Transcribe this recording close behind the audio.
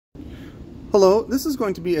Hello, this is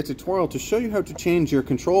going to be a tutorial to show you how to change your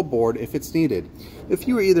control board if it's needed. If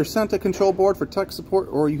you were either sent a control board for tech support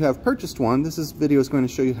or you have purchased one, this video is going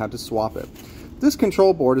to show you how to swap it. This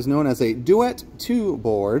control board is known as a Duet 2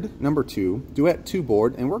 board, number 2, Duet 2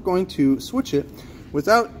 board, and we're going to switch it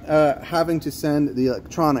without having to send the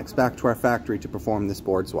electronics back to our factory to perform this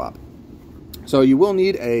board swap. So you will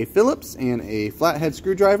need a Phillips and a flathead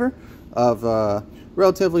screwdriver of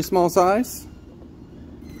relatively small size.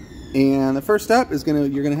 And the first step is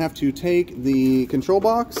you're gonna have to take the control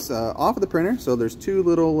box off of the printer. So there's two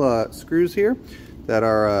little screws here that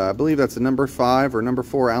are, I believe that's a number 5 or number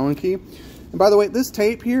 4 Allen key. And by the way, this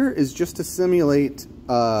tape here is just to simulate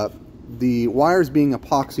the wires being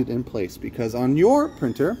epoxied in place, because on your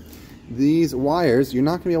printer, these wires, you're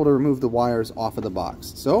not gonna be able to remove the wires off of the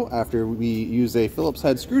box. So after we use a Phillips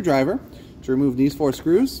head screwdriver to remove these 4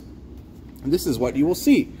 screws, this is what you will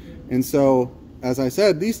see. And so, as I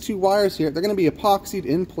said, these 2 wires here, they're going to be epoxied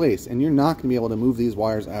in place, and you're not going to be able to move these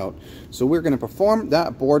wires out. So we're going to perform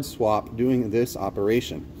that board swap doing this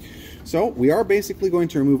operation. So we are basically going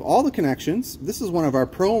to remove all the connections. This is one of our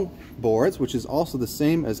Pro boards, which is also the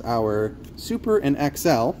same as our Super and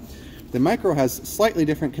XL. The Micro has slightly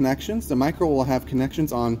different connections. The Micro will have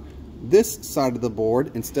connections on this side of the board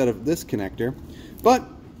instead of this connector, but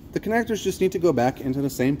the connectors just need to go back into the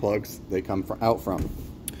same plugs they come out from.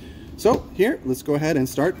 So here, let's go ahead and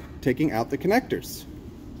start taking out the connectors.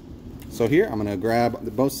 So here, I'm gonna grab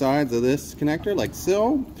both sides of this connector like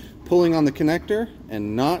so, pulling on the connector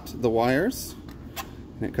and not the wires.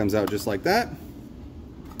 And it comes out just like that.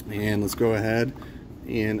 And let's go ahead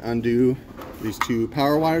and undo these 2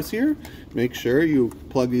 power wires here. Make sure you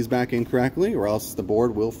plug these back in correctly, or else the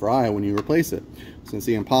board will fry when you replace it. So you can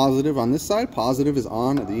see I'm positive on this side, positive is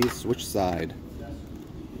on the switch side.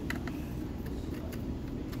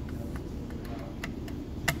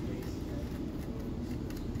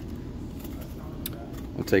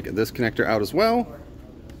 We'll take this connector out as well.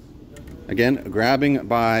 Again, grabbing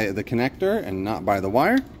by the connector and not by the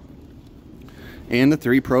wire. And the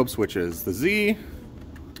 3 probe switches, the Z,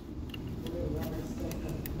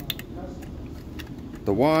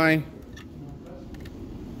 the Y,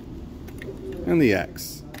 and the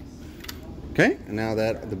X. Okay, and now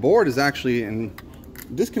that the board is actually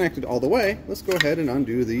disconnected all the way, let's go ahead and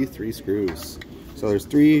undo the 3 screws. So there's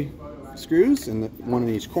 3 screws, and 1 in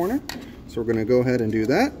each corner. So we're going to go ahead and do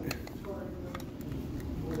that.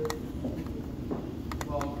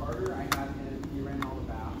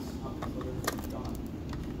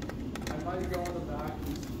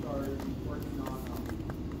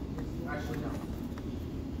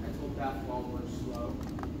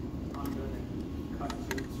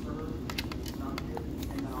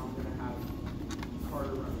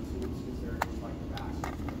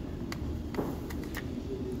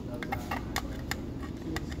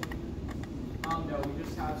 No, we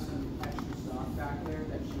just have some extra stock back there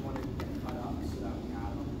that she wanted to get cut up so that we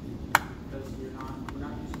have them, because we're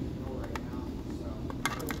not using the mill right now.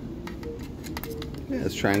 So yeah,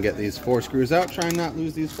 let's try and get these 4 screws out. Try and not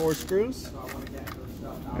lose these 4 screws. So I want to get her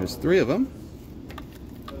stuff out. There's 3 of them.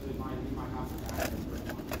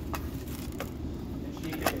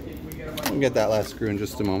 We'll get that last screw in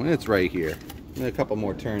just a moment. It's right here. And a couple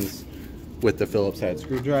more turns with the Phillips head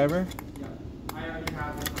screwdriver.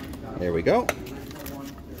 There we go.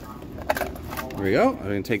 There we go. I'm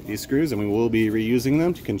going to take these screws and we will be reusing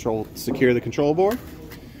them to secure the control board.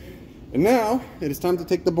 And now it is time to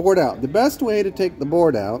take the board out. The best way to take the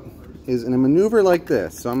board out is in a maneuver like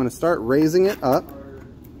this. So I'm going to start raising it up.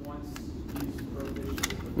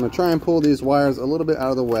 I'm going to try and pull these wires a little bit out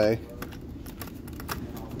of the way.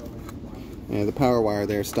 And the power wire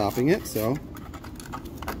there is stopping it, so.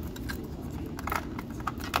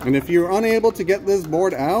 And if you're unable to get this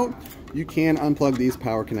board out, you can unplug these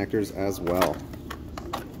power connectors as well.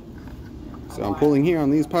 So I'm pulling here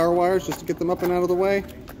on these power wires just to get them up and out of the way.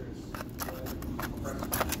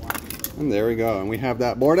 And there we go. And we have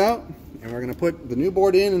that board out. And we're going to put the new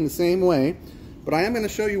board in the same way. But I am going to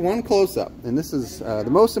show you one close-up. And this is the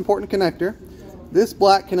most important connector. This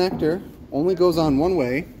black connector only goes on one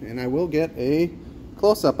way. And I will get a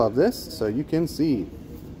close-up of this so you can see.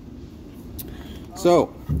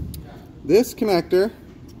 So this connector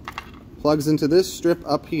plugs into this strip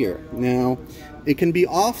up here. Now, it can be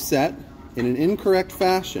offset in an incorrect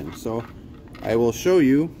fashion. So I will show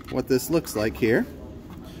you what this looks like here.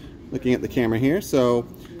 Looking at the camera here. So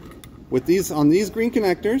with on these green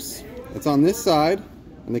connectors, it's on this side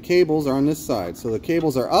and the cables are on this side. So the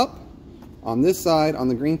cables are up on this side, on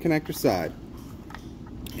the green connector side.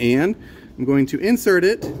 And I'm going to insert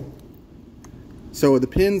it so the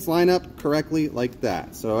pins line up correctly like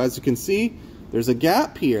that. So as you can see, there's a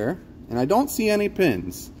gap here, and I don't see any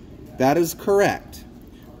pins. That is correct.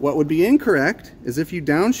 What would be incorrect is if you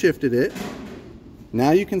downshifted it.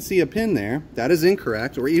 Now you can see a pin there. That is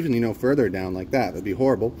incorrect, or even, you know, further down like that. That'd be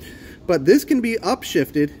horrible. But this can be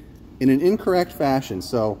upshifted in an incorrect fashion.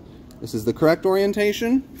 So this is the correct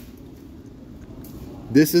orientation.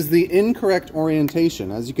 This is the incorrect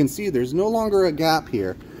orientation. As you can see, there's no longer a gap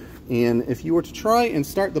here. And if you were to try and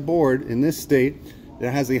start the board in this state, it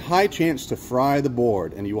has a high chance to fry the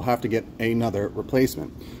board, and you will have to get another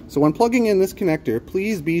replacement. So when plugging in this connector,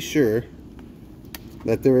 please be sure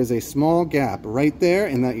that there is a small gap right there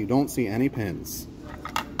and that you don't see any pins.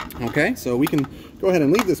 Okay, so we can go ahead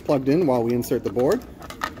and leave this plugged in while we insert the board.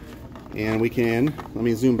 And we can, let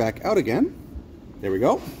me zoom back out again. There we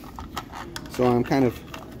go. So I'm kind of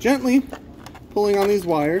gently pulling on these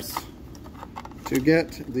wires to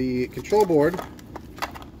get the control board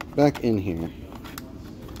back in here.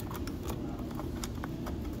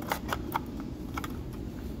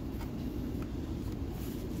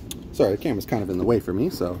 Sorry, the camera's kind of in the way for me,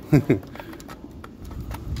 so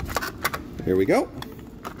here we go.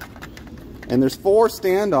 And there's 4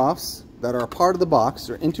 standoffs that are a part of the box,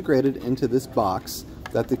 or integrated into this box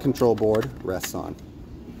that the control board rests on.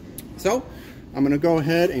 So I'm going to go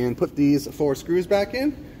ahead and put these 4 screws back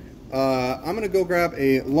in. I'm going to go grab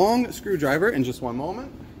a long screwdriver in just one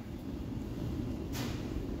moment.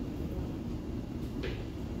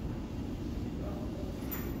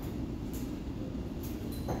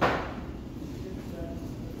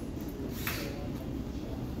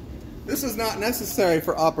 This is not necessary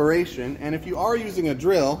for operation, and if you are using a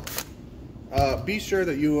drill, be sure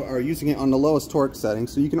that you are using it on the lowest torque setting.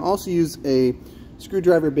 So you can also use a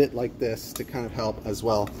screwdriver bit like this to kind of help as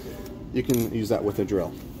well. You can use that with a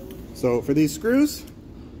drill. So for these screws,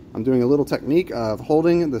 I'm doing a little technique of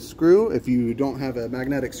holding the screw. If you don't have a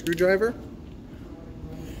magnetic screwdriver,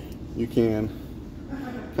 you can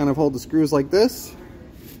kind of hold the screws like this.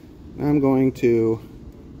 I'm going to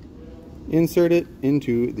insert it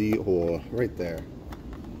into the hole right there.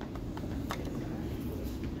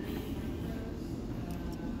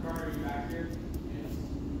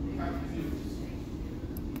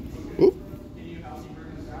 Oop.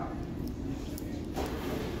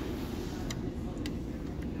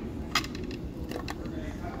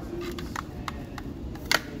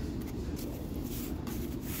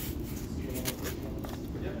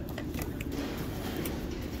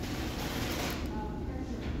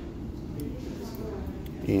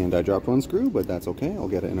 And I dropped one screw, but that's okay. I'll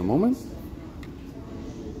get it in a moment.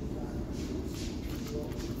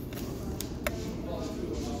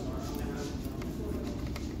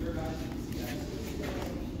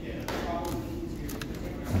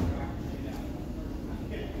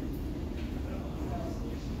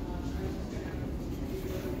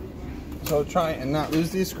 So try and not lose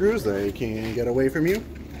these screws. They can get away from you.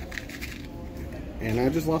 And I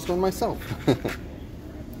just lost one myself.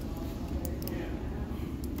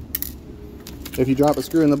 If you drop a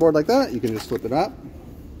screw in the board like that, you can just flip it up.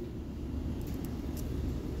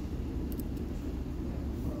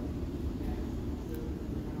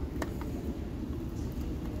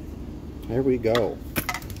 There we go.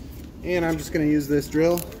 And I'm just going to use this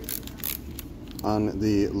drill on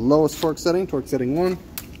the lowest torque setting 1.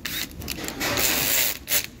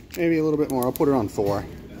 Maybe a little bit more. I'll put it on 4.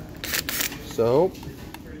 So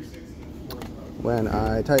when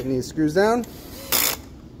I tighten these screws down,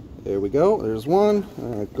 there we go. There's one.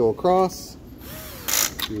 Go across.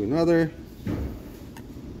 Do another.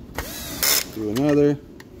 Do another.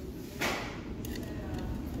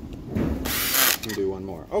 And do one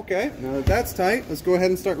more. Okay, now that that's tight, let's go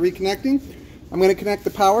ahead and start reconnecting. I'm going to connect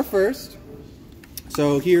the power first.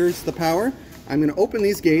 So here's the power. I'm going to open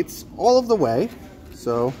these gates all of the way.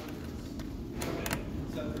 So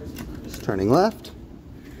just turning left.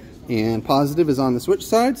 And positive is on the switch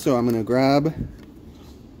side, so I'm going to grab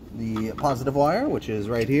the positive wire, which is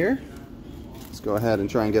right here. Let's go ahead and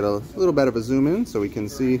try and get a little bit of a zoom in so we can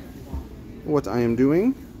see what I am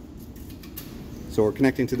doing. So we're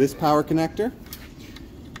connecting to this power connector,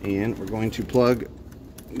 and we're going to plug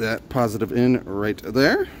that positive in right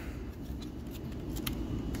there.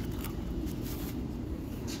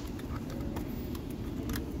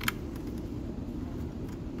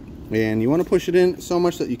 And you want to push it in so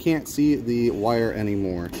much that you can't see the wire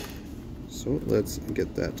anymore. So let's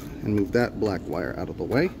get that and move that black wire out of the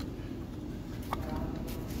way.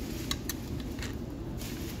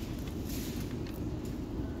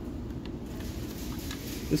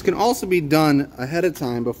 This can also be done ahead of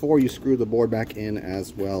time before you screw the board back in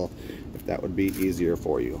as well, if that would be easier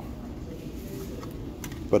for you.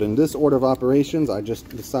 But in this order of operations, I just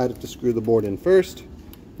decided to screw the board in first.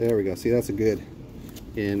 There we go. See, that's a good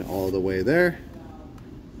in all the way there.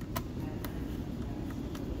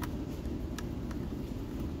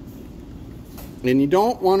 And you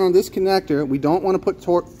don't want on this connector, we don't want to put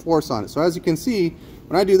force on it. So as you can see,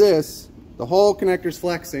 when I do this, the whole connector is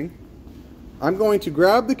flexing. I'm going to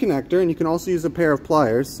grab the connector, and you can also use a pair of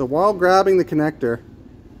pliers. So while grabbing the connector,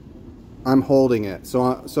 I'm holding it.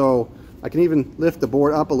 So I can even lift the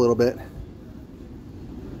board up a little bit,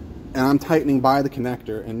 and I'm tightening by the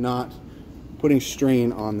connector and not putting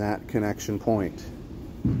strain on that connection point.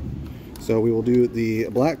 So we will do the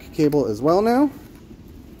black cable as well now.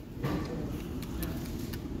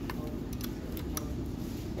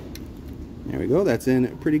 There we go, that's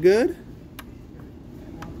in pretty good.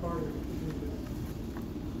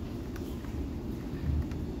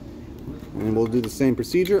 And we'll do the same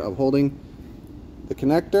procedure of holding the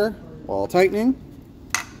connector while tightening.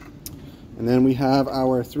 And then we have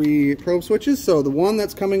our 3 probe switches. So the one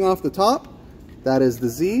that's coming off the top, that is the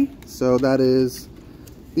Z. So that is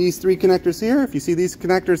these 3 connectors here. If you see these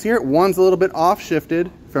connectors here, one's a little bit off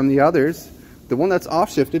shifted from the others. The one that's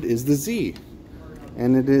off shifted is the Z.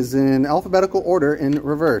 And it is in alphabetical order in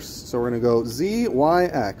reverse. So we're going to go Z, Y,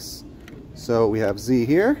 X. So we have Z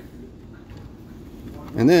here.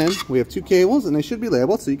 And then we have 2 cables, and they should be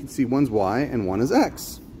labeled so you can see one's Y and one is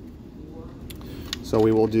X. So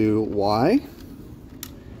we will do Y.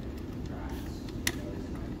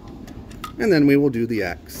 And then we will do the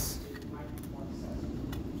X.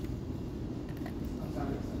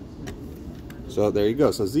 So there you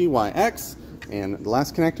go. So Z, Y, X. And the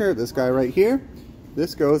last connector, this guy right here.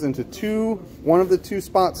 This goes into one of the 2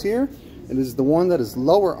 spots here. It is the one that is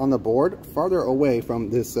lower on the board, farther away from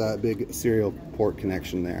this big serial port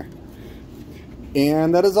connection there.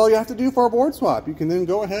 And that is all you have to do for a board swap. You can then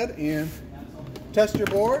go ahead and test your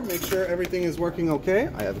board, make sure everything is working okay.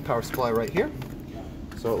 I have the power supply right here.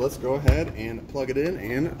 So let's go ahead and plug it in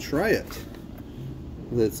and try it.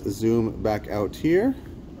 Let's zoom back out here.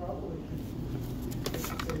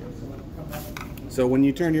 So when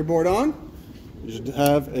you turn your board on, you should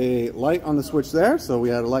have a light on the switch there. So we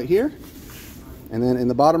had a light here. And then in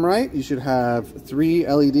the bottom right, you should have 3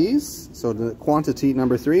 LEDs. So the quantity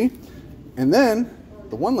number 3. And then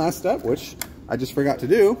the one last step, which I just forgot to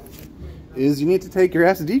do, is you need to take your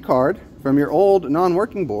SD card from your old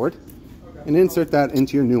non-working board and insert that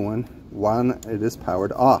into your new one when it is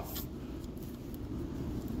powered off.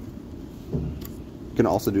 You can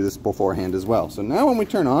also do this beforehand as well. So now when we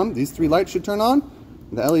turn on, these 3 lights should turn on.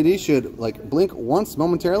 The LED should like blink once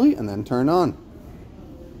momentarily and then turn on.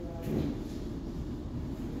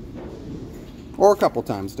 Or a couple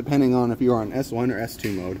times, depending on if you are on S1 or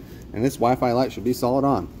S2 mode. And this Wi-Fi light should be solid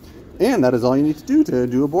on. And that is all you need to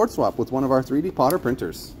do a board swap with one of our 3D Potter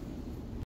printers.